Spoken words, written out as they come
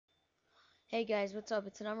Hey guys, what's up?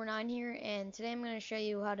 It's number 9 here, and today I'm going to show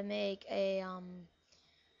you how to make a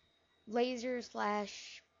laser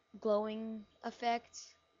slash glowing effect.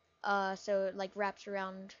 So it like wraps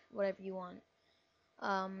around whatever you want.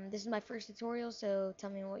 This is my first tutorial, so tell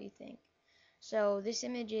me what you think. So this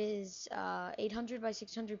image is 800 by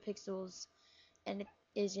 600 pixels, and it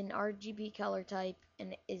is an RGB color type,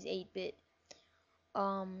 and it is 8-bit.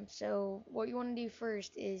 So what you want to do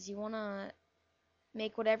first is you want to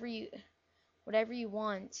make whatever you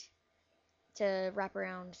want to wrap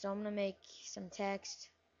around. So I'm gonna make some text.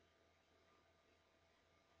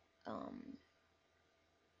 Um,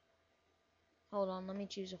 Hold on, let me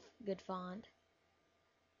choose a good font.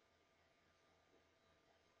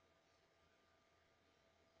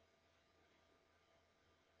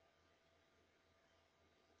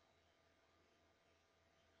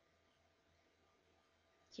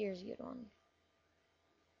 Here's a good one.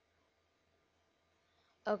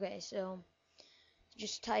 Okay, so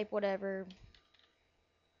just type whatever.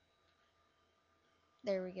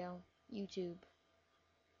 There we go. YouTube.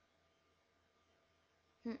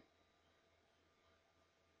 Let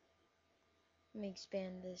me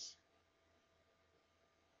expand this.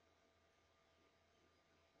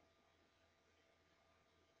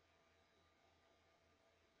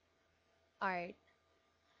 Alright.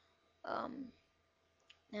 Um,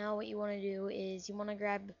 Now what you want to do is you want to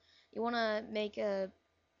grab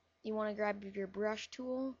your brush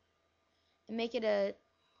tool and make it a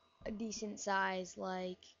decent size.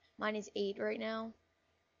 Like mine is 8 right now,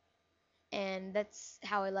 and that's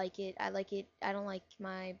how I like it. I don't like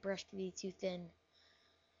my brush to be too thin.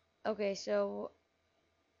 Okay, so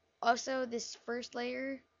also this first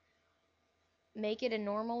layer, make it a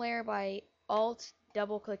normal layer by alt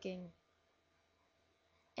double clicking,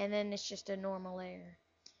 and then it's just a normal layer.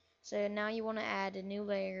 So now you want to add a new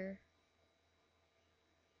layer,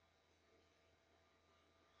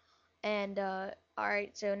 and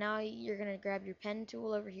alright, so now you're gonna grab your pen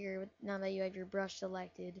tool over here now that you have your brush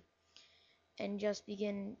selected, and just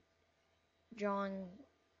begin drawing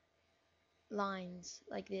lines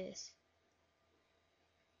like this.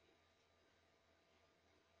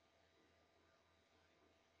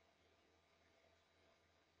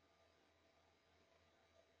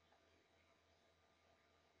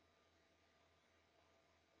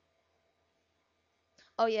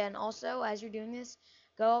 Oh yeah, and also as you're doing this,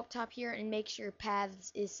 go up top here and make sure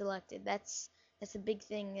paths is selected. That's a big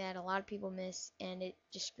thing that a lot of people miss, and it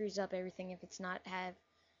just screws up everything if it's not have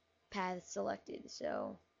paths selected.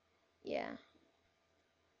 So yeah,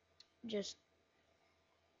 just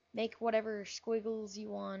make whatever squiggles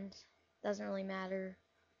you want. Doesn't really matter.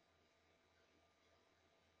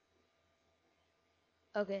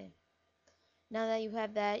 Okay, now that you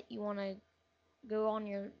have that, you want to go on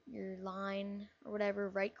your line or whatever,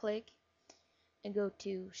 right click and go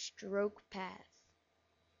to stroke path.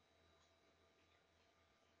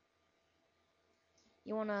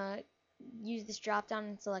 You want to use this drop down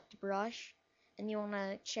and select brush, and you want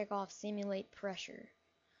to check off simulate pressure.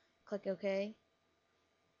 Click OK.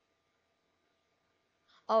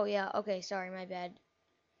 Oh yeah, okay, sorry, my bad.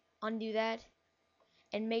 Undo that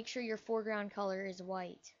and make sure your foreground color is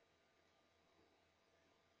white.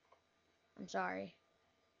 I'm sorry.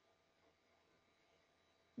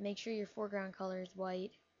 Make sure your foreground color is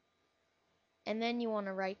white, and then you want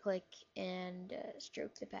to right click and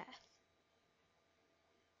stroke the path.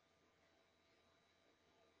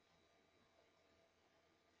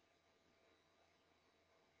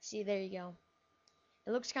 See, there you go.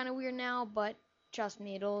 It looks kind of weird now, but trust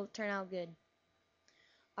me, it'll turn out good.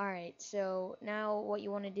 Alright, so now what you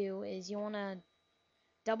want to do is you want to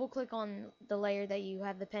double click on the layer that you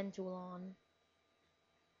have the pen tool on.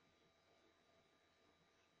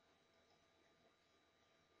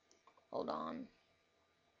 Hold on.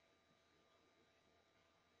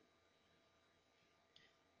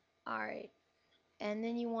 Alright, and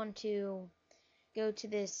then you want to go to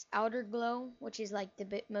this outer glow, which is like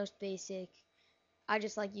the most basic. I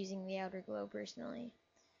just like using the outer glow personally.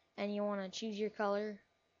 And you want to choose your color.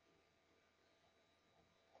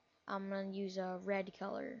 I'm going to use a red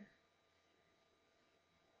color.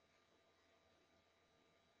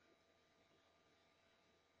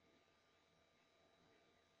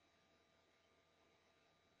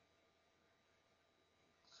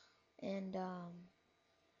 And I'm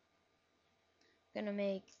going to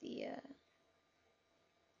make the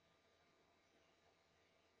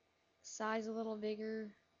size a little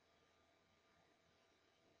bigger.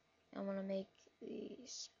 I'm going to make the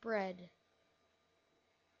spread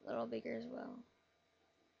a little bigger as well.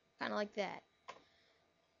 Kind of like that.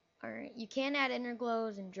 Alright, you can add inner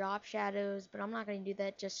glows and drop shadows, but I'm not going to do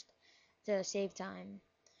that. Just to save time.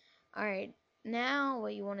 Alright, now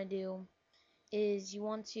what you want to do is you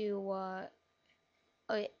want to,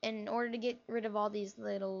 in order to get rid of all these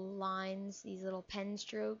little lines, these little pen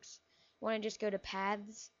strokes, you want to just go to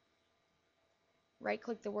paths, right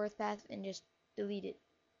click the worth path, and just delete it.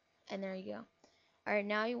 And there you go. Alright,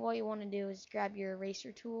 now what you want to do is grab your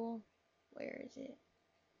eraser tool. Where is it?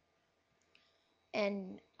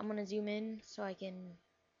 And I'm going to zoom in so I can.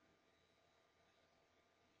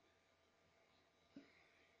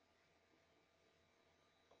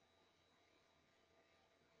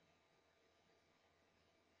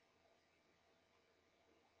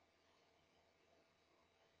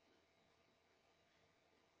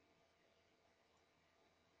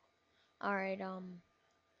 Alright,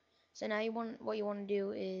 so now what you want to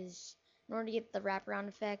do is, in order to get the wraparound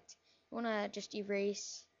effect, you want to just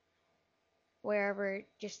erase wherever it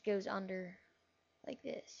just goes under, like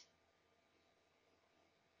this.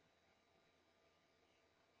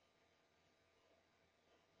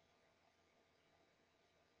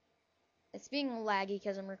 It's being laggy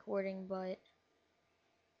because I'm recording, but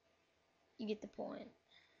you get the point.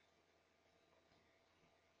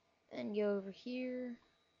 And go over here.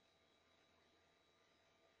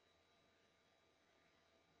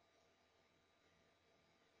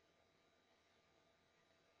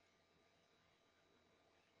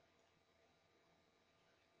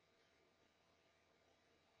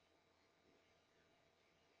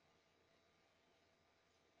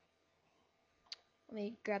 Let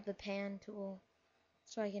me grab the pan tool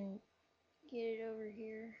so I can get it over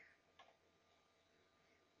here.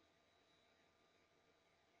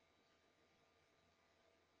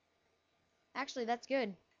 Actually, that's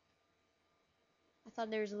good. I thought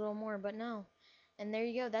there was a little more, but no. And there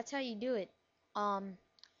you go. That's how you do it.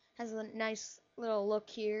 Has a nice little look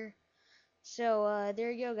here. So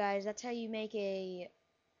there you go, guys. That's how you make a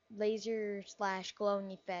laser /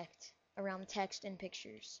 glowing effect around text and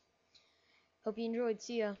pictures. Hope you enjoyed.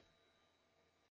 See ya.